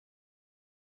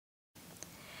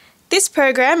This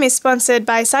program is sponsored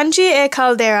by Sanjeewani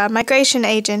Caldera, Migration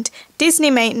Agent,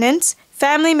 Disney Maintenance,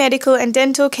 Family Medical and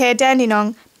Dental Care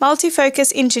Dandenong,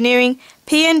 Multifocus Engineering,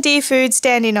 P&D Foods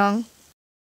Dandenong.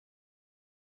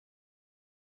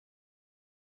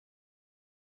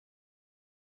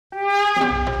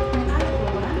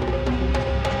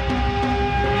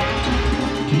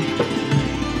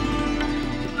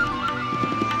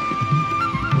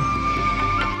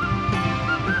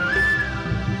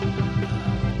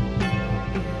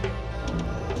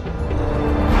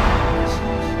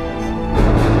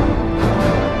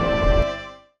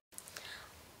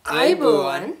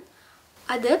 අයිබෝවන්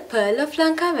අද Pearl of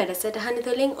Lanka වැඩසටහන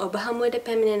තුළින් ඔබ හමුවට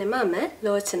පැමිණෙන මම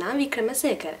ලෝචනා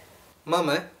වික්‍රමසේකර. මම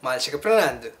මාල්ෂික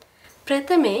ප්‍රනාන්දු.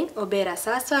 ප්‍රථමයෙන් ඔබේ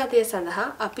රසාස්වාදය සඳහා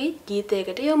අපි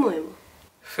ගීතයකට යොමු වෙමු.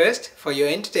 First, for your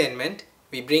entertainment,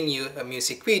 we bring you a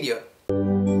music video.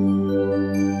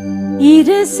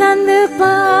 ඉරසඳ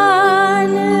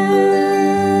පාන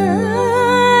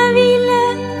විල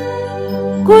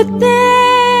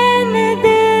කුතැනද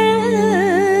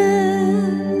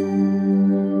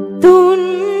තුන්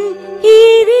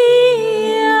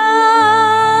හිරියා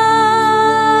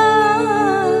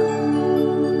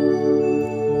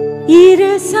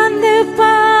ඉරසඳ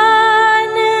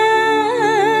පාන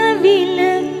විල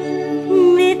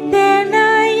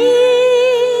මෙතැනයි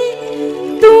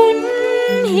තුන්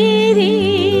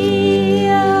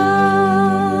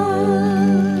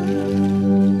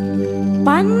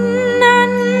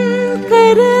පන්නන්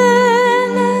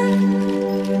කරන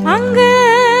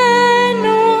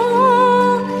අංගනෝ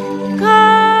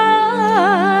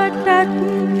කාටත්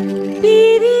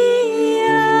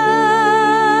පිරියා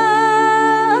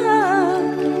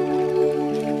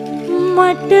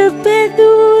මට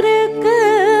පෙදුරක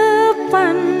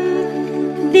පන්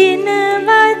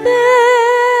දිනවද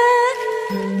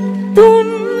තුන්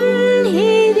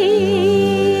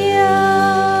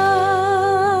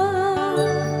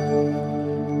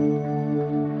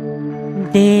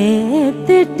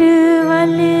දේතට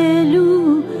වලලු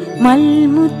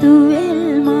මල්මුතු එල්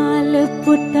මාල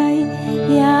පුටයි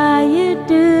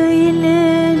යායට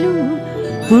ඉලලු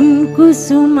තුන්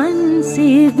කුසුමන්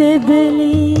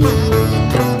සිබබලි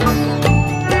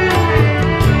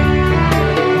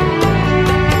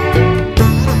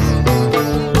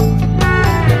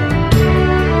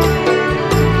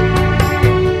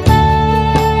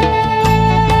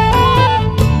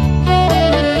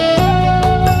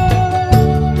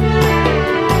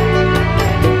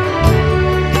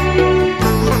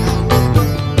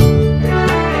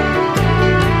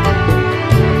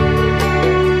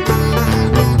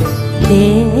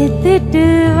දේතට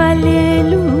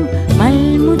වලලු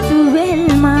මල්මුතු වෙල්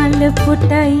මාල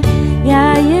පොටයි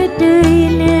යායට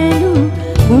ඉලලු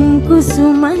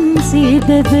කුංකුසුමන්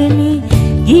සිබබලි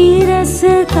ගීරස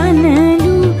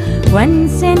කනලු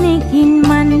වන්සනකින්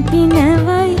මන්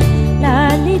පිනවයි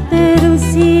ලාලිත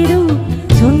රුසිරු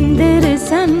සුන්දර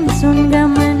සංසුන්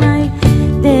ගමනයි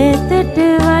දේතට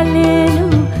වලලු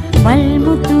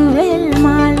මල්මුතු වෙල්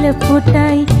මාල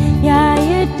පොටයි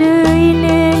යායට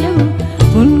ඉලලු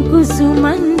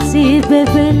කුංකුසුමන්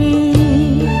සිබබලි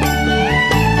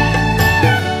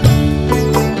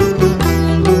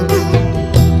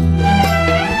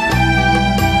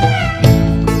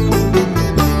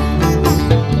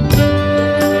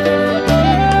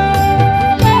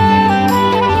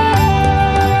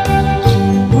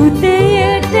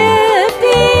උදයට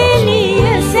පිළිය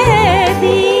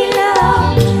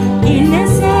සැදීලා ඉන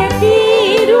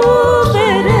සැදී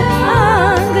රූපර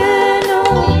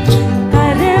ආංගනෝ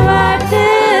කරවට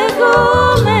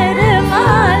ගෝමර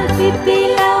මල්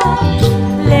පිපිලා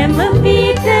ලැම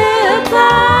පිට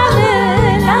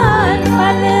පාවලාන්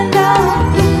වලඳා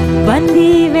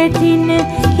බන්දී වැටින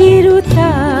හිරු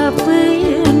තාපය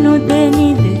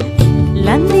නොදැනිද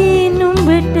ලන්දේ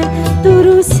නුඹට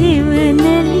තුරු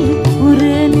සිවනලි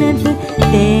පුරනද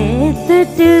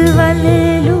දේතට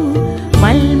වලලු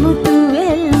මල්මුතු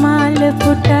වෙල් මාල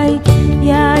පොටයි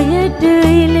යායට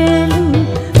ඉලලු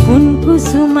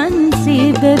කුංකුසුමන්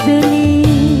සිබබලි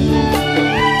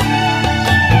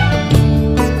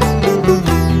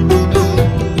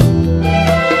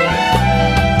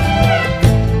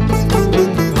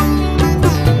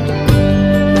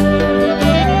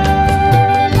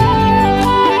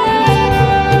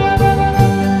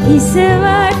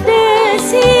ඉසවට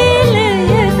සීලය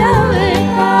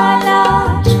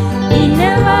දවකාලා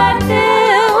ඉනවට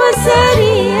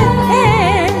ඔසරිය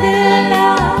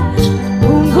ඇඳලා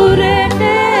උඹුරට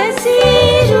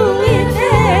සීරු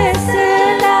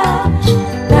විදසලා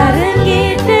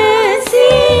තරගෙට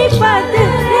සීපද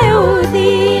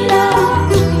රෙව්දීලා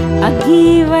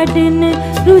අගී වඩන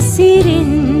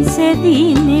සිරින් සැදී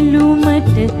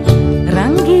නිලුමට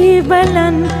රංගී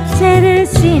බලන්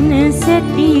සැරසින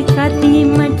සැටි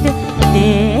කදීමට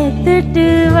දේතට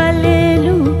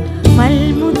වලලු මල්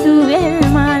මුතු වෙල්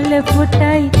මාල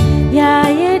පොටයි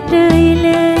යායට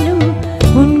ඉලලු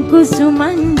උන්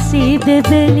කුසුමන්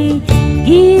සීදබලි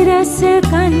ගීරස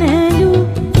කනලු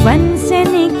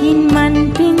වන්සනකින් මන්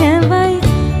පිනවයි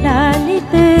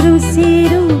ලාලිත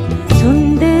රුසිරු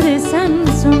සුන්දර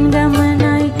සංසුන්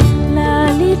ගමනයි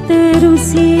ලාලිත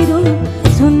රුසිරු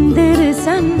සුන්දර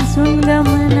සංසුන්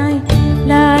ගමනයි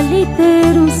ලාලිත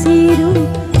රුසිරු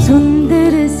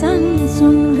සුන්දර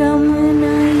සංසුන් ගමනයි.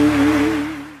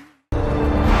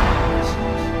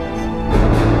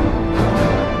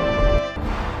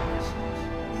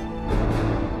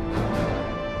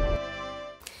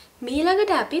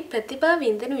 මීළඟට අපි ප්‍රතිභා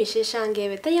වින්දන විශේෂාංගය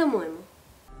වෙත යමු.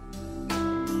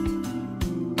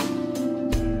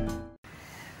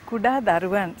 කුඩා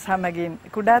දරුවන් සමගින්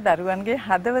කුඩා දරුවන්ගේ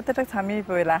හදවතට සමීප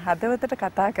වෙලා හදවතට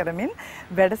කතා කරමින්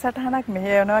වැඩසටහනක්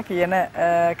මෙහෙයවනවා කියන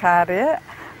කාර්යය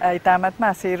ඊටාත්ම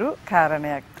අසීරු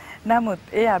කාරණයක්. නමුත්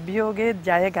ඒ අභියෝගයේ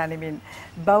ජය ගනිමින්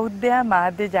බෞද්ධ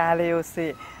මාධ්‍ය ජාලය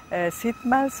ඔස්සේ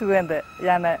සිත්මල් සුවඳ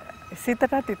යන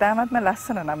සිතට ඊටාත්ම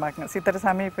ලස්සන නමක් සිතට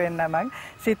සමීප වෙන නමක්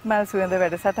සිත්මල් සුවඳ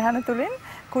වැඩසටහන තුලින්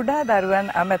කුඩා දරුවන්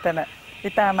අමතන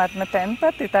ඊටාත්ම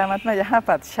තැන්පත් ඊටාත්ම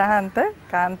යහපත් ශාන්ත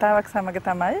කාන්තාවක් සමග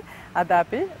තමයි අද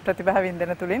අපි ප්‍රතිභා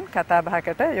වින්දන තුලින් කතා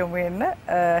බහකට යොමු වෙන්න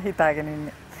හිතාගෙන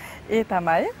ඉන්නේ. ඒ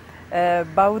තමයි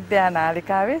බෞද්ධ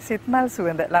නාලිකාවේ සිත්මල්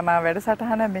සුවඳ ළමා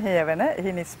වැඩසටහන මෙහෙයවන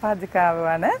එහි නිෂ්පාදිකාව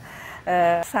වන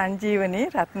සංජීවනී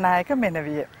රත්නායක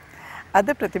මෙනවිය.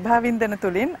 අද ප්‍රතිභා වින්දන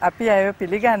තුලින් අපි අයව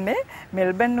පිළිගන්නේ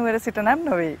මෙල්බන් නුවර සිට නම්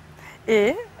නොවේ. ඒ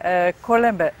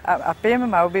කොළඹ අපේම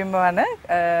මව්බිම වන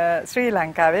ශ්‍රී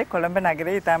ලංකාවේ කොළඹ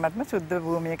නගරයේ ඉතාමත්ම සුද්ධ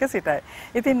භූමියක සිටයි.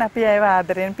 ඉතින් අපි අයව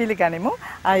ආදරයෙන් පිළිගනිමු.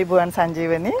 ආයුබෝවන්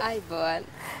සංජීවනී. ආයුබෝවන්.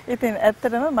 ඉතින්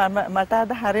ඇත්තටම මට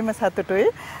අද හරිම සතුටුයි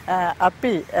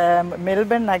අපි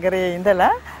මෙල්බන් නගරයේ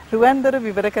ඉඳලා රුවන්දොර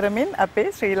විවර කරමින්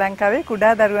අපේ ශ්‍රී ලංකාවේ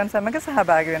කුඩා දරුවන් සමග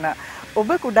සහභාගී වෙනවා.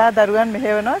 ඔබ කුඩා දරුවන්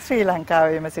මෙහෙවනවා ශ්‍රී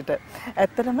ලංකාවේම සිට.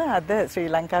 ඇත්තටම අද ශ්‍රී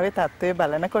ලංකාවේ තත්ත්වය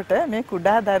බලනකොට මේ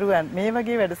කුඩා දරුවන් මේ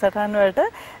වගේ වැඩසටහන් වලට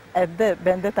ඇද්ද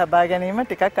බැඳ තබා ගැනීම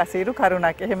ටිකක් අසීරු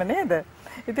කරුණක්. එහෙම නේද?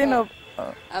 ඉතින්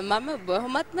මම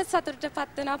බොහොමත්ම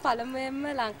සතුටටපත් වෙනවා පළමුවෙන්ම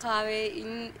ලංකාවේ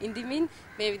ඉඳිමින්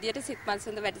මේ විදියට සිත්මල්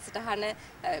සුවඳ වැඩසටහන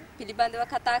පිළිබඳව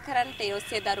කතා කරන්නට ඒ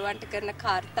ඔස්සේ දරුවන්ට කරන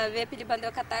කාර්යය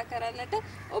පිළිබඳව කතා කරන්නට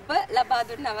ඔබ ලබා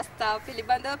දුන්න අවස්ථාව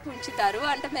පිළිබඳව පුංචි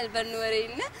දරුවන්ට මෙල්බන් නුවරේ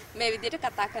ඉන්න මේ විදියට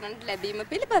කතා කරන්නට ලැබීම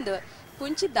පිළිබඳව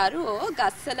පුංචි දරුවෝ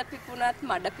ගස්වල පිපුණත්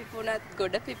මඩ පිපුණත්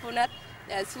ගොඩ පිපුණත්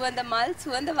සුවඳ මල්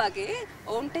සුවඳ වගේ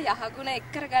ඔවුන්ට යහගුණ එක්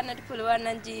කරගන්නට පුළුවන්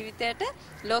නම් ජීවිතයට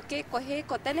ලෝකේ කොහේ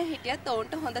කොතන හිටියත්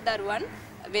ඔවුන්ට හොඳ දරුවන්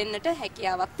වෙන්නට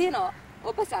හැකියාවක් තියෙනවා.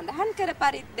 ඔබ සඳහන් කර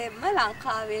පරිද්දෙන්ම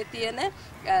ලංකාවේ තියෙන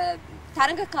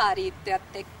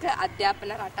තරඟකාරීත්වයත් එක්ක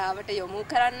අධ්‍යාපන රටාවට යොමු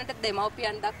කරන්නට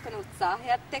දෙමව්පියන් දක්වන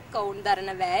උත්සාහයත් එක්ක ඔවුන්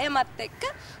දරන වෑයමත් එක්ක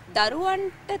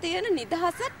දරුවන්ට තියෙන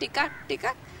නිදහස ටිකක්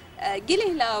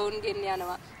ගිලිහිලා ඔවුන්ගෙන්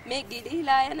යනවා. මේ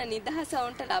ගිලිහිලා යන නිදහස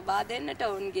ඔවුන්ට ලබා දෙන්නට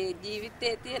ඔවුන්ගේ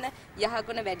ජීවිතයේ තියෙන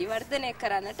යහගුණ වැඩි වර්ධනය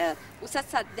කරන්නට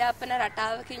උසස් අධ්‍යාපන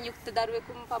රටාවකින් යුක්ත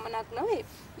දරුවෙකුම පමණක් නොවේ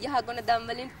යහගුණ දම්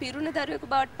වලින් පිරුණු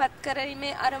දරුවෙකු බවට පත්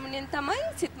කරීමේ අරමුණෙන් තමයි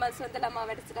සිත්මල් සුවඳ ළමා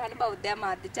වැඩසටහන බෞද්ධ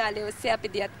මාධ්‍ය ජාලය ඔස්සේ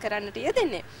අපි දියත් කරන්නට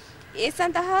යෙදෙන්නේ. ඒ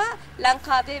සඳහා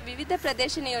ලංකාවේ විවිධ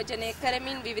ප්‍රදේශ නියෝජනය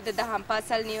කරමින් විවිධ දහම්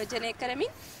පාසල් නියෝජනය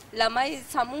කරමින් ළමයි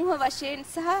සමූහ වශයෙන්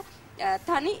සහ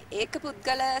තනි ඒක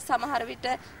පුද්ගල සමහර විට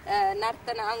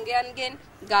නර්තන අංගයන්ගෙන්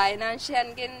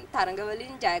ගායනාංශයන්ගෙන්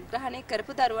තරඟවලින් ජයග්‍රහණය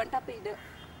කරපු දරුවන්ට අපි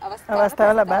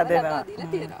අවස්ථාව ලබා දෙනවා.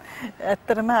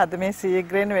 ඇත්තටම අද මේ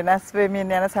ශීඝ්‍රයෙන් වෙනස්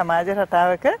වෙමින් යන සමාජ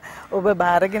රටාවක ඔබ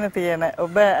බාරගෙන තියෙන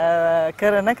ඔබ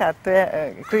කරන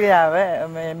ක්‍රියාව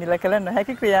මිල කළ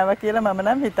නොහැකි ක්‍රියාවක් කියලා මම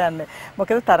නම් හිතන්නේ.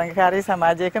 මොකද තරඟකාරී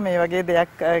සමාජයක මේ වගේ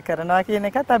දෙයක් කරනවා කියන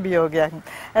එකත් අභියෝගයක්.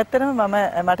 ඇත්තටම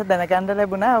මට දැනගන්න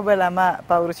ලැබුණා ඔබ ළමා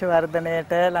පෞරුෂ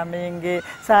වර්ධනයට ළමයින්ගේ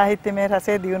සාහිත්‍යමය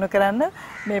රසය දියුණු කරන්න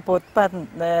මේ පොත්පත්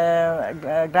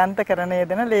ග්‍රන්ථකරණය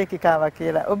දෙන ලේඛිකාවක්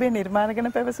කියලා. ඔබේ නිර්මාණ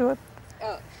ගැන පැවසුවොත්.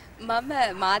 මම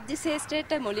මාධ්‍ය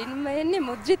ශාස්ත්‍රයට මුලින්ම එන්නේ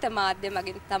මුද්‍රිත මාධ්‍ය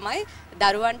මගින් තමයි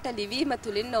දරුවන්ට ලිවීම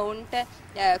තුලින් ඔවුන්ට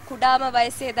කුඩාම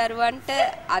වයසේ දරුවන්ට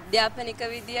අධ්‍යාපනික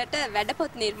විදියට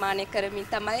වැඩපොත් නිර්මාණය කරමින්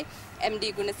තමයි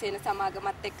MD ගුණසේන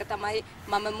සමාගමත් එක්ක තමයි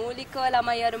මම මූලිකව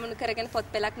ළමයි අරමුණු කරගෙන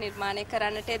පොත් පෙළක් නිර්මාණය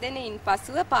කරන්නට යෙදෙන්නේ.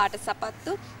 ඉන්පසුව පාට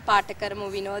සපත්තු, පාට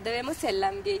කරමු, විනෝද වෙමු,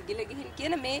 සෙල්ලම්ගේ ඉගිල ගිහින්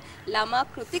කියන මේ ළමා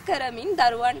කෘති කරමින්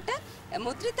දරුවන්ට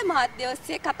මුද්‍රිත මාධ්‍ය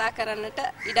ඔස්සේ කතා කරන්නට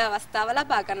ඉඩ අවස්ථාව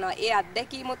ලබා ගන්නවා. ඒ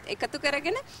අත්දැකීමුත් එකතු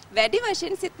කරගෙන වැඩි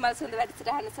වශයෙන් සිත්මල් සුවඳ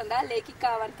වැඩසටහන සඳහා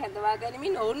ලේඛිකාවන් කැඳවා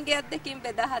ගනිමින් ඔවුන්ගේ අත්දැකීම්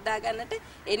බෙදා හදා ගන්නට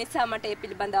ඒ නිසා මට ඒ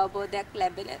පිළිබඳ අවබෝධයක්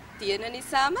ලැබෙන තියෙන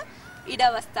නිසාම ඉඩ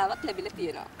අවස්ථාවක් ලැබිලා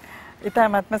තියෙනවා.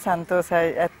 ඉතාමත්ම සන්තෝෂයි.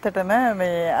 ඇත්තටම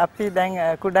මේ අපි දැන්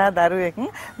කුඩා දරුවෙක්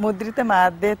මුද්‍රිත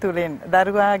මාධ්‍ය තුලින්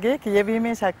දරුවාගේ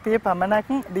කියවීමේ ශක්තිය පමණක්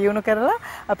දියුණු කරලා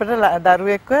අපිට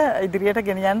දරුවෙක්ව ඉදිරියට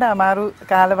ගෙනියන්න අමාරු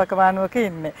කාලවකවානුවක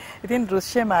ඉන්නේ. ඉතින්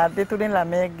දෘශ්‍ය මාධ්‍ය තුලින්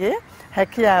ළමයෙක්ගේ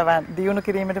හැකියාවන් දියුණු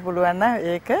කිරීමට පුළුවන් නම්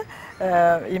ඒක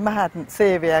ඉමහත්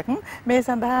සේවයක්. මේ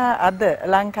සඳහා අද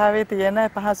ලංකාවේ තියෙන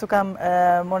පහසුකම්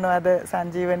මොනවද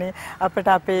සංජීවනි? අපිට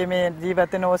අපේ මේ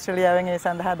ජීවත් වෙන ඕස්ට්‍රේලියාවෙන් ඒ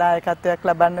සඳහා දායකත්වයක්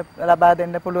ලබා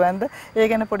දෙන්න පුළුවන්ද? ඒ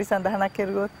ගැන පොඩි සඳහනක්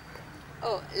කෙරුවොත්.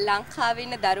 ලංකාවේ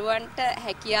ඉන්න දරුවන්ට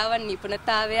හැකියාවන්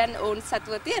නිපුණතාවයන් ඔවුන්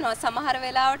සතුව තියෙනවා. සමහර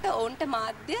වෙලාවට ඔවුන්ට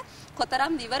මාධ්‍ය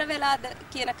කොතරම් විවර වෙලාද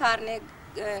කියන කාරණේ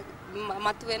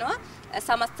මතු වෙනවා.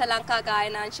 සමස්ත ලංකා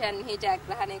ගායනාංශයන්හි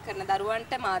ජයග්‍රහණය කරන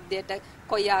දරුවන්ට මාධ්‍යයට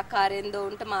කොයි ආකාරයෙන්ද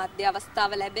ඔවුන්ට මාධ්‍ය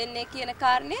අවස්ථාව ලැබෙන්නේ කියන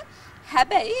කාරණය.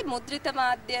 හැබැයි මුද්‍රිත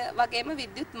මාධ්‍ය වගේම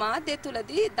විද්‍යුත් මාධ්‍ය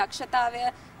තුලදී දක්ෂතාවය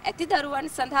ඇති දරුවන්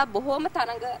සඳහා බොහෝම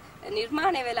තරඟ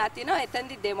නිර්මාණය වෙලා තිනවා.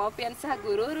 එතෙන්දී දෙමව්පියන් සහ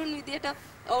ගුරුවරුන් විදියට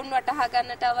ඔවුන් වටහා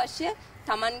ගන්නට අවශ්‍ය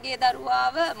තමන්ගේ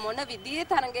දරුවාව මොන විදියේ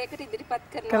තරඟයකට ඉදිරිපත්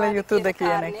කරනවාද යුතුද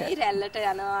කියන එක. රැල්ලට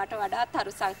යනවාට වඩා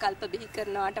තරු සංකල්ප බිහි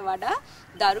කරනවාට වඩා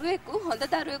දරුවෙකු හොඳ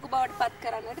දරුවෙකු බවට පත්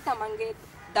කරන්නට තමන්ගේ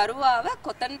දරුවාව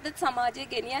කොතනද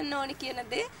සමාජයේ ගෙනියන්න ඕනි කියන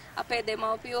දේ අපේ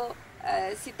දෙමව්පියෝ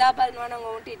සිතා බලනවා නම්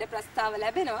ඔවුන්ට ඉඩ ප්‍රස්තාව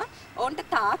ලැබෙනවා. ඔවුන්ට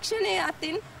තාක්ෂණයේ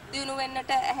අතින් දිනු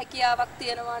වෙන්නට හැකියාවක්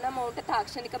තියෙනවා නම් ඔවුන්ට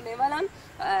තාක්ෂණික මෙවලම්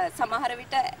සමහර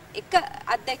විට එක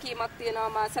අත්දැකීමක් තියෙනවා.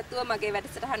 මා සතුව මගේ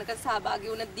වැඩසටහනක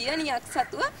සහභාගී වුණ දියණියක්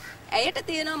සතුව ඇයට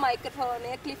තියෙනවා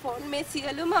මයික්‍රොෆෝනය, ක්ලිෆෝන් මේ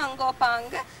සියලුම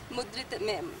අංගෝපාංග මුද්‍රිත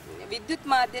විද්‍යුත්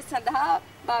මාධ්‍ය සඳහා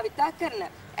භාවිතා කරන.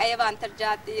 ඇයව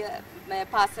අන්තර්ජාතීය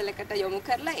පාසලකට යොමු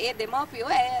කරලා ඒ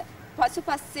දෙමාපියෝ ඇය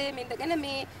පසුපස්සේ මිඳගෙන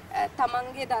මේ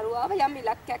තමන්ගේ දරුවාව යම්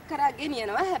ඉලක්කයක් කරා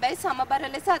ගෙනියනවා. හැබැයි සමබර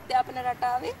ලෙස අධ්‍යාපන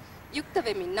රටාවේ යුක්ත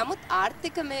වෙමින්. නමුත්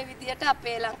ආර්ථික මේ විදියට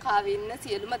අපේ ලංකාවේ ඉන්න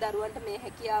සියලුම දරුවන්ට මේ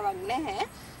හැකියාවක් නැහැ.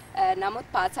 නමුත්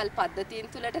පාසල්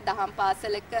පද්ධතීන් තුලට දහම්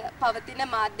පාසලක පවතින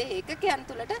මාධ්‍ය ඒකකයන්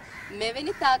තුලට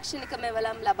මෙවැනි තාක්ෂණික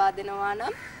මෙවලම් ලබා දෙනවා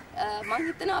නම් මම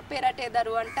හිතනවා අපේ රටේ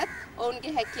දරුවන්ටත්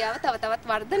ඔවුන්ගේ හැකියාව තව තවත්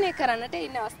වර්ධනය කරන්නට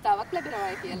ඉන්න අවස්ථාවක්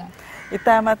ලැබෙනවා කියලා.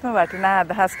 ඉතාමත්ම වටිනා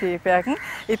අදහස් කීපයක්.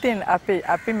 ඉතින්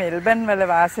අපි මෙල්බන් වල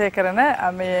වාසය කරන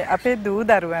අපේ දූ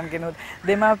දරුවන්ගෙනුත්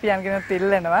දෙමාපියන්ගෙනුත්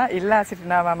ඉල්ලා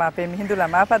සිටිනවා මම අපේ මිහිඳු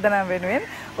ළමා පදනම් වෙනුවෙන්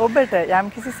ඔබට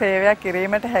යම්කිසි සේවයක්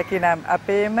කිරීමට හැකි නම්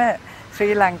අපේම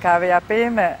ශ්‍රී ලංකාවේ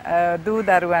අපේම දූ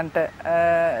දරුවන්ට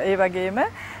ඒ වගේම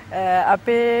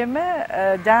අපේම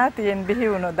ජාතියෙන්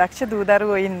බිහි වුණු දක්ෂ දූ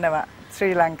දරුවෝ ඉන්නවා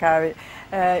ශ්‍රී ලංකාවේ.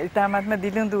 ඉතාමත්ම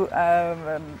දිලිඳු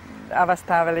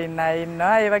අවස්ථාවල ඉන්න අය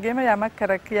ඉන්නවා. ඒ වගේම යමක්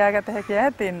කර කියාගත හැකි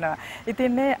අයත් ඉන්නවා.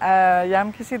 ඉතින් මේ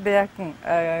යම්කිසි දෙයක්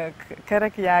කර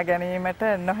කියා ගැනීමට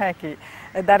නොහැකි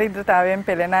දරිද්‍රතාවයෙන්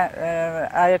පෙළෙන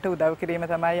අයට උදව් කිරීම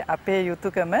තමයි අපේ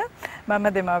යුතුයකම. මම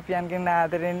දෙමාපියන්ගෙන්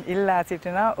ආදරෙන් ඉල්ලා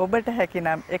සිටිනවා ඔබට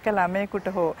හැකිනම් එක ළමයෙකුට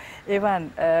හෝ එවන්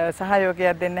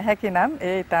සහයෝගයක් දෙන්න හැකිනම්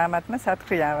ඒ ඉතාමත්ම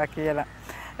සත්ක්‍රියාවක් කියලා.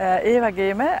 ඒ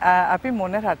වගේම අපි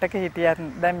මොන රටක හිටියත්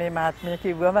දැන් මේ මහත්මිය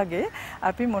කිව්වා වගේ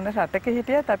අපි මොන රටක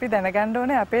හිටියත් අපි දැනගන්න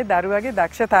ඕනේ අපේ දරුවගේ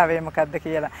දක්ෂතාවය මොකක්ද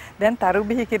කියලා. දැන් තරු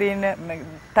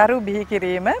බිහි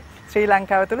කිරීම ශ්‍රී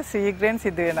ලංකාව තුළ ශීඝ්‍රයෙන්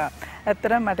සිදු වෙනවා.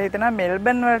 ඇත්තටම මට හිතෙනවා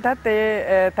මෙල්බන් වලටත්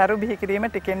ඒ තරු බිහි කිරීම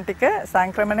ටිකෙන් ටික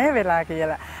සංක්‍රමණය වෙලා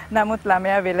කියලා. නමුත්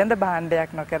ළමයා වෙළඳ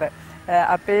භාණ්ඩයක් නොකර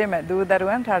අපේම දූ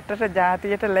දරුවන් රටට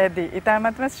ජාතියට ලැබී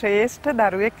ඉතාමත්ම ශ්‍රේෂ්ඨ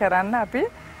දරුවෙක් කරන්න අපි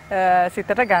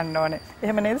සිතට ගන්න ඕනේ.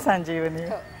 එහෙම නේද සංජීවනී?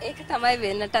 ඒක තමයි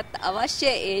වෙන්නටත් අවශ්‍ය.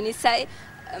 ඒ නිසායි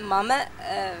මම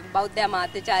බෞද්ධ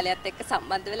අමාත්‍ය ජාලයත් එක්ක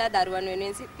සම්බන්ධ වෙලා දරුවන්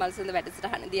වෙනුවෙන් සිත්මල් සුවඳ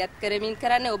වැඩසටහන දියත් කරමින්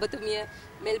කරන්නේ. ඔබතුමිය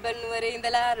මෙල්බන් නුවරේ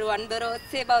ඉඳලා රුවන්වැලි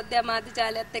ඔස්සේ බෞද්ධ අමාත්‍ය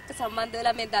ජාලයත් එක්ක සම්බන්ධ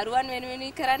වෙලා මේ දරුවන්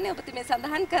වෙනුවෙන් කරන්නේ. ඔබතුමිය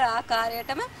සඳහන් කර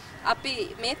ආකාරයටම අපි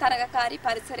මේ තරගකාරී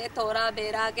පරිසරයේ තෝරා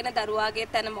බේරාගෙන දරුවාගේ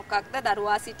තැන මොකක්ද,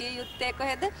 දරුවා සිටිය යුත්තේ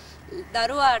කොහෙද,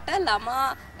 දරුවාට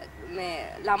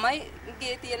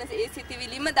ළමයිගේ තියෙන ඒ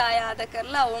සිතිවිලිම දායාද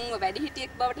කරලා ඔවුන්ව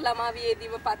වැඩිහිටියෙක් බවට ළමා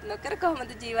වියේදීම පත් නොකර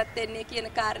කොහොමද ජීවත් වෙන්නේ කියන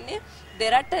කාරණය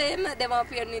දෙරටේම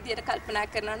දෙමාපියන් විදියට කල්පනා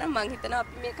කරනවා නම් මම හිතනවා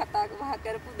අපි මේ කතා බහ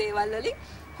කරපු දේවල් වලින්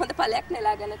හොඳ ඵලයක්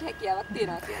නෙලා ගන්නට හැකියාවක්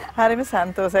තියෙනවා කියලා. හරිම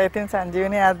සන්තෝෂයි. ඉතින්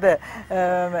සංජීවනි අද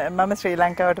මම ශ්‍රී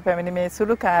ලංකාවට පැමිණි මේ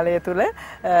සුළු කාලය තුල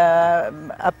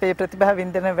අපේ ප්‍රතිභා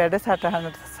වින්දන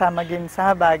වැඩසටහනට සමගින්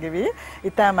සහභාගී වී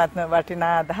ඉතාමත්ම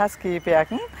වටිනා අදහස්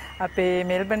කීපයක් අපේ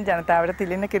මෙල්බන් ජනතාවට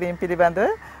තිළින කිරීම පිළිබඳව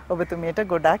ඔබතුමියට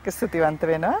ගොඩාක් ස්තුතිවන්ත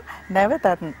වෙනවා. නැවතත්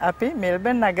අපි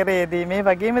මෙල්බන් නගරයේදී මේ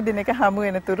වගේම දිනක හමු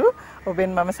වෙනතුරු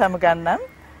ඔබෙන් මම සමුගන්නම්.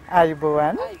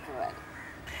 ආයුබෝවන්.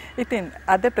 ඉතින්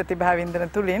අද ප්‍රතිභා වින්දන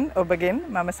තුලින් ඔබගෙන්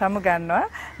මම සමුගන්නවා.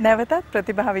 නැවතත්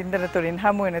ප්‍රතිභා වින්දන තුලින්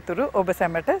හමු වෙනතුරු ඔබ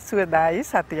සැමට සුවදායි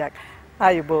සතියක්.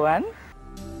 ආයුබෝවන්.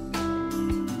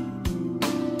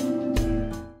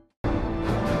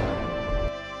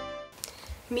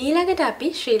 මීළඟට අපි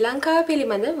ශ්‍රී ලංකාව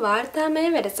පිළිබඳ වාර්තාමය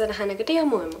වැඩසටහනකට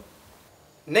යමුමු.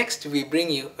 Next, we bring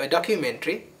you a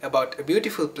documentary about a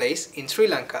beautiful place in Sri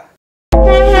Lanka.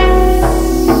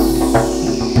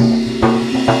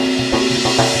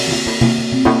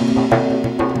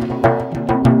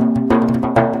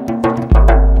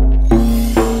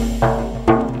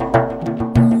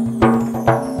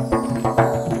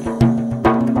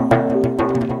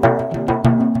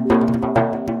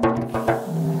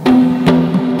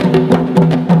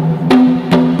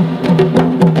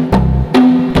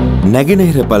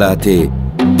 නැගෙනහිර පළාතේ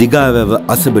දිගාවැව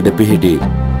අසබඩ පිහිටි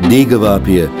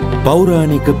දීඝවාපිය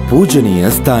පෞරාණික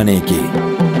පූජනීය ස්ථානයකි.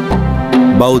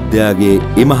 බෞද්ධයාගේ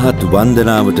ඉමහත්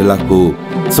වන්දනාවට ලක් වූ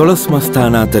 12ම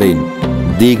ස්ථාන අතරින්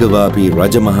දීඝවාපී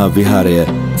රජමහා විහාරය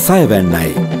 6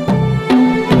 වැන්නයි.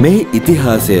 මේ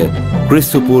ඉතිහාසය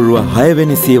ක්‍රිස්තු පූර්ව 6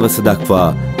 වෙනි සියවස දක්වා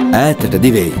ඈතට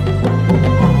දිවෙයි.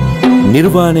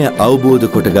 නිර්වාණය අවබෝධ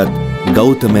කොටගත්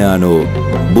ගෞතමයානෝ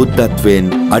බුද්ධත්වයෙන්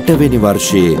 8 වෙනි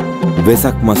වර්ෂයේ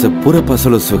වෙසක් මස පුර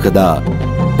 15වකදා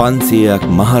 500ක්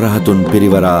මහරහතුන්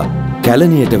පිරිවරා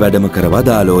කැලණියට වැඩම කර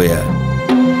වදාළෝය.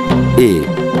 ඒ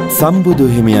සම්බුදු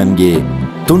හිමියන්ගේ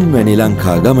 3 වැනි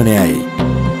ලංකා ගමනයයි.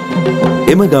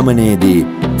 එම ගමනේදී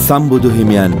සම්බුදු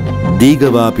හිමියන්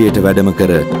දීඝවාපියට වැඩම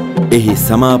කර එහි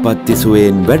සමාපatti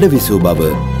සුවයෙන් වැඩවිසූ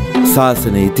බව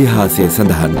ශාසන ඉතිහාසය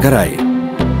සඳහන් කරයි.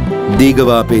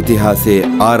 දීඝවාප ඉතිහාසයේ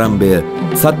ආරම්භය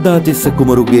සද්ධාතිස්ස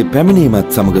කුමරුගේ පැමිණීමත්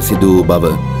සමග සිදු වූ බව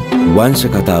වංශ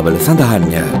කතාවල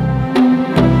සඳහන්ය.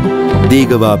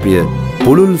 දීඝවාපිය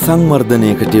පුළුල්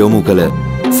සංවර්ධනයකට යොමු කළ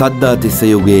සද්ධාතිස්ස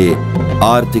යුගයේ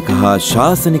ආර්ථික හා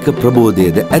ශාසනික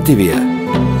ප්‍රබෝධයද ඇතිවිය.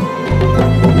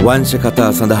 වංශ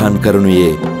කතා සඳහන්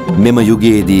කරනුයේ මෙම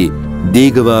යුගයේදී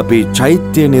දීඝවාපී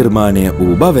චෛත්‍ය නිර්මාණය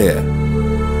වූ බවය.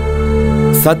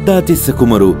 සද්ධාතිස්ස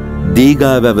කුමරු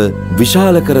දීඝාවැව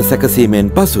විශාල කර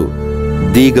සැකසීමෙන් පසු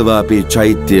දීඝවාපී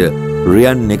චෛත්‍ය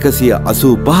රියන්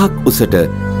 185ක් උසට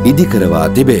ඉදිකරවා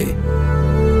තිබේ.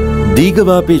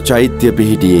 දීඝවාපී චෛත්‍ය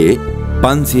පිහිටියේ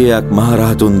 500ක්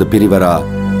මහරහතුන්ද පිරිවරා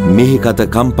මිහිකත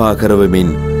කම්පා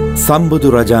කරවමින්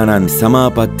සම්බුදු රජාණන්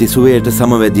සමාපatti සුවයට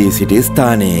සමවැදී සිටි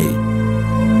ස්ථානයේ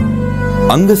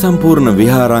අංග සම්පූර්ණ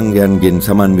විහාරාංගයන්ගෙන්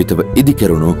සමන්විතව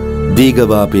ඉදිකරුණු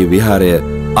දීඝවාපී විහාරය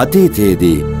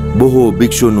අතීතයේදී බොහෝ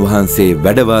භික්ෂුන් වහන්සේ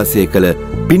වැඩවාසය කළ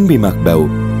පින්බිමක් බැව්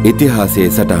ඉතිහාසයේ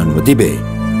සටහන්ව තිබේ.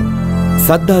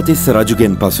 සද්ධාතිස්ස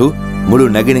රජුගෙන් පසු මුළු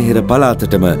නැගෙනහිර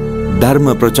පළාතටම ධර්ම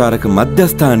ප්‍රචාරක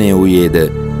මධ්‍යස්ථානය වූයේද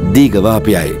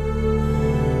දීඝවාපියයි.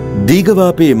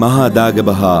 දීඝවාපී මහා දාගබ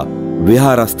හා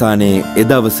විහාරස්ථානයේ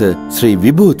එදවස ශ්‍රී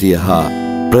විභූතිය හා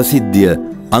ප්‍රසිද්ධිය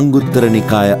අංගුත්තර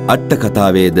නිකාය අට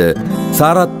කතාවේද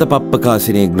සාරත්ත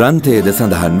පප්පකාසිනී ග්‍රන්ථයේද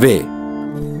සඳහන් වේ.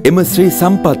 එම ශ්‍රී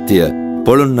සම්පත්තිය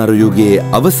පොළොන්නරු යුගයේ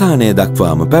අවසානය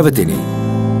දක්වාම පැවතිනි.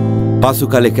 පසු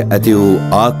කලෙක ඇති වූ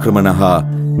ආක්‍රමණ හා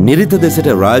නිරිත දෙසට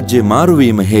රාජ්‍ය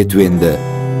මාරුවීම හේතුවෙන්ද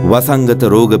වසංගත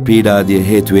රෝග පීඩාදිය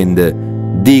හේතුවෙන්ද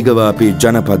දීඝවාපී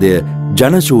ජනපදය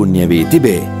ජනශූන්‍ය වී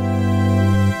තිබේ.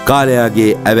 කාලයාගේ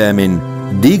ඇවෑමෙන්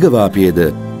දීඝවාපියද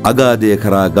අගාධය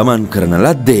කරා ගමන් කරන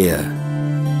ලද්දේය.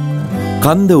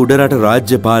 කන්ද උඩරට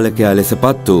රාජ්‍ය පාලකයා ලෙස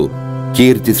පත් වූ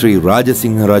කීර්ති ශ්‍රී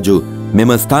රාජසිංහ රජු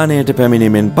මෙම ස්ථානයට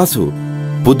පැමිණීමෙන් පසු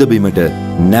පුදබිමට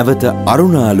නැවත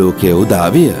අරුණාලෝකය උදා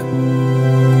විය.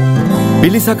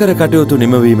 පිළිසකර කටයුතු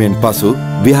නිමවීමෙන් පසු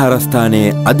විහාරස්ථානයේ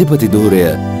අධිපති ධූරය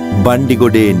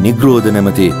බණ්ඩිගොඩේ නිග්‍රෝධ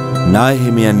නැමැති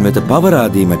නායහිමියන් වෙත පවරා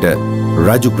දීමට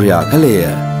රජු ක්‍රියා කළේය.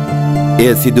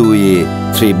 එය සිදු වූයේ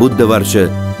ශ්‍රී බුද්ධ වර්ෂ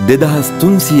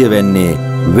 2300 වැන්නේ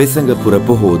වෙසඟපුර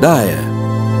පොහෝදාය.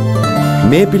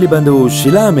 මේ පිළිබඳ වූ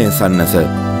ශිලාමය සන්නස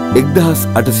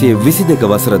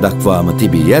 1822 වසර දක්වාම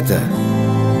තිබී ඇත.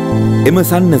 එම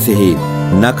සන්නසෙහි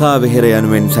නකාවෙහෙර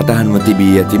යනුවෙන් සටහන්ව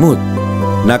තිබී ඇතිමුත්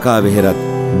නකාවෙහෙරත්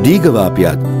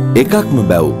දීඝවාපියත් එකක්ම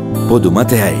බැව් පොදු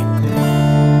මතයයි.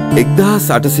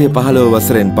 1815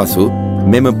 වසරෙන් පසු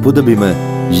මෙම පුදබිම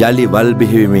යළි වල්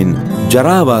බිහිවෙමින්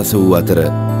ජරාවාස වූ අතර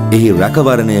එහි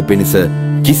රැකවරණය පිණිස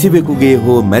කිසිවෙකුගේ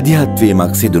හෝ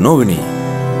මැදිහත්වීමක් සිදු නොවුණි.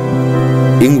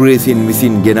 ඉංග්‍රීසින්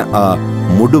විසින් ගෙන ආ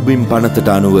මුඩුබිම් පනතට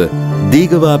අනුව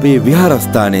දීඝවාපී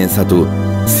විහාරස්ථානය සතු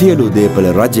සියලු දේපළ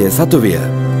රජය සතුවිය.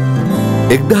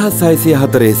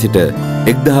 1604 සිට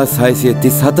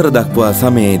 1634 දක්වා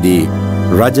සමයේදී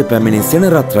රජ පැමිණි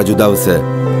සෙනරත් රජු දවස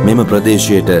මෙම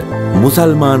ප්‍රදේශයට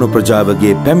මුසල්මානු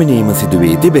ප්‍රජාවගේ පැමිණීම සිදු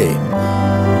වී තිබේ.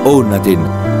 ඔවුන් අතින්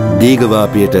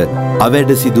දීඝවාපියට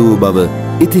අවැඩ සිදු වූ බව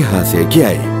ඉතිහාසය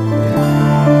කියයි.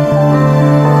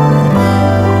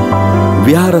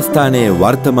 විහාරස්ථානයේ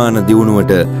වර්තමාන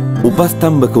දියුණුවට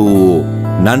උපස්තම්භක වූ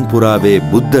නන්පුරාවේ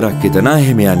බුද්ධ රක්කිත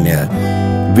නාහිමියන්ය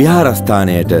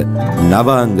විහාරස්ථානයට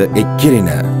නවාංග එක් කිරින.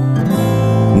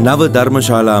 නව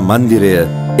ධර්මශාලා මන්දිරය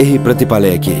එහි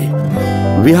ප්‍රතිඵලයකි.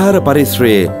 විහාර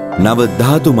පරිශ්‍රයේ නව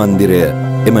ධාතු මන්දිරය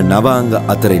එම නවාංග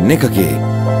අතරින් එකකි.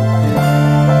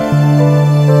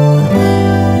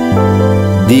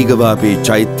 දීඝවාපී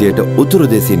චෛත්‍යයට උතුරු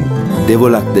දෙසින්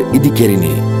දෙවොලක්ද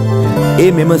ඉදිකෙරිනි.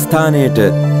 ඒ මෙම ස්ථානයට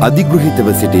අධිගෘහිතව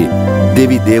සිටි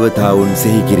දෙවි දේවතාවුන්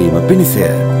සිහි කිරීම පිණිසය.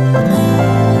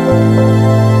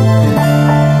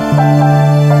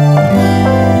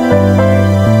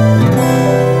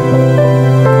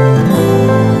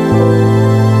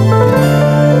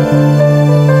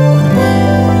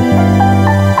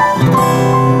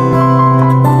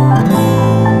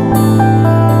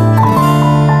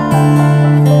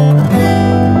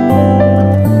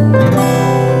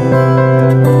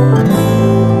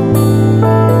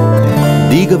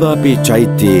 දීඝවාපී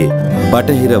චෛත්‍යයේ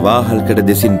බටහිර වාහල්කඩ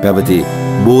දෙසින් පැවති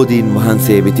බෝධීන්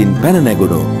වහන්සේ වෙතින් පැන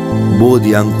නැගුණු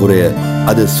බෝධි අංකුරය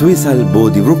අද සුවිසල්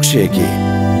බෝධි වෘක්ෂයකි.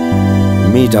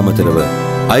 මීට අමතරව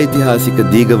ඓතිහාසික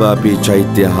දීඝවාපී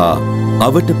චෛත්‍ය හා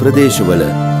අවට ප්‍රදේශවල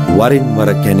වරින්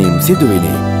වර කැණීම්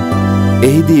සිදුවිනි.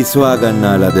 එහිදී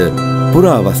සොයාගන්නා ලද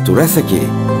පුරාවස්තු රැසකි.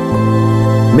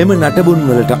 මෙම නටබුන්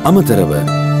වලට අමතරව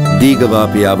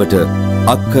දීඝවාපී අවට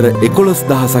අක්කර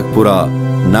 11,000ක් පුරා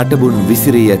නටබුන්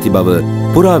විසිරී ඇති බව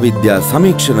පුරාවිද්‍යා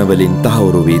සමීක්ෂණවලින්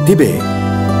තහවුරු වී තිබේ.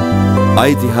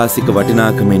 ඓතිහාසික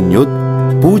වටිනාකමින් යුත්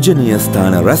පූජනීය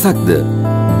ස්ථාන රැසක්ද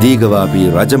දීඝවාපී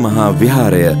රජමහා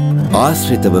විහාරය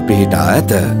ආශ්‍රිතව පිහිටා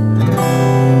ඇත.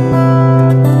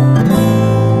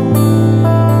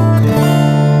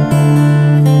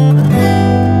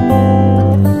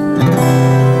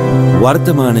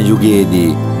 වර්තමාන යුගයේදී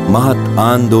මහත්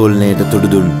ආන්දෝලනයට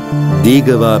තුඩුදුන්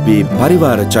දීඝවාපී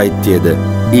පරිවාර චෛත්‍යයද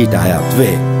ඊට අයත්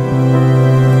වේ.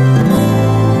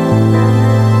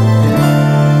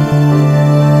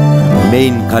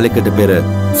 මෙයින් කලෙකට පෙර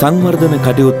සංවර්ධන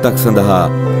කටයුත්තක් සඳහා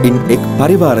ඉන් එක්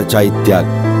පරිවාර චෛත්‍යයක්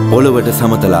පොළොවට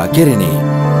සමතලා කෙරිණි.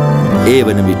 ඒ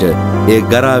වන විට ඒ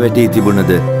ගරා වැටී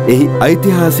තිබුණද එහි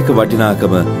ඓතිහාසික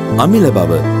වටිනාකම අමිල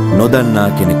බව නොදන්නා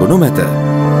කෙනෙකු නොමැත.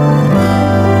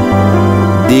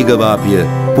 දීඝවාපිය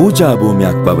පූජා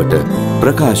භූමියක් බවට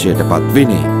ප්‍රකාශයට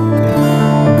පත්විනි.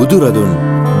 බුදුරදුන්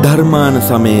ධර්මාන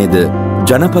සමයේද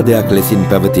ජනපදයක් ලෙසින්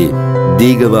පැවති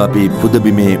දීඝවාපී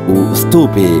පුදබිමේ වූ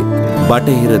ස්තූපයේ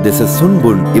බටහිර දෙස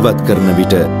සුන්බුන් ඉවත් කරන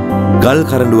විට ගල්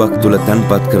කරඬුවක් තුල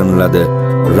තැන්පත් කරන ලද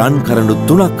රන් කරඬු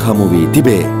 3ක් හමු වී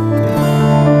තිබේ.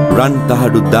 රන්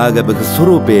තහඩු දාගැබක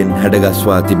ස්වරූපයෙන්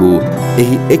හැඩගස්වා තිබූ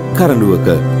එහි එක් කරඬුවක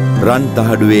රන්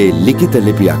තහඩුවේ ලිඛිත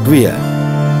ලිපියක් විය.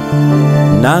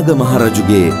 නාග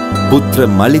මහරජුගේ පුත්‍ර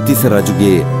මලිතිස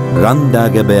රජුගේ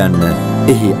රන්දාගැබ යන්න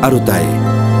එහි අරුතයි.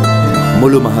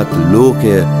 මුළු මහත්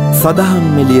ලෝකය සදහම්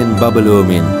මෙලියෙන්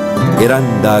බබලෝමින්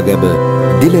එරන්දාගැබ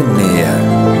දිලෙන්නේය.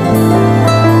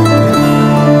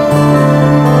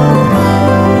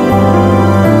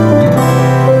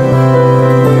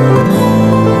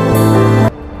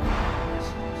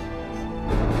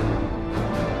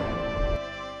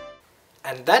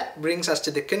 And that brings us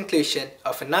to the conclusion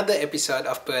of another episode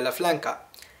of Pearl of Lanka.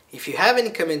 If you have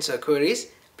any comments or queries,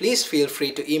 please feel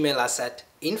free to email us at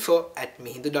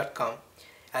info@mihindu.com.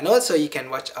 And also you can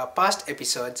watch our past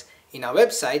episodes in our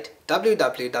website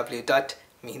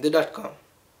www.mihindu.com.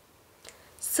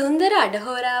 සුන්දර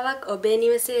අඩහෝරාවක් ඔබේ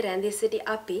නිවසේ රැඳී සිටි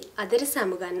අපි අදට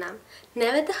සමුගන්නම්.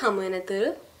 නැවත හමු වෙනතුරු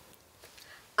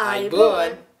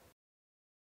ආයුබෝවන්.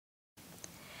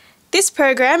 This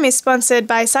program is sponsored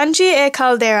by Sanjeewani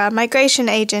Caldera, Migration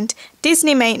Agent,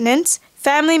 Disney Maintenance,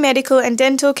 Family Medical and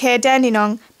Dental Care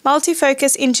Dandenong,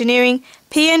 Multifocus Engineering,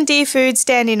 P&D Foods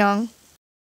Dandenong.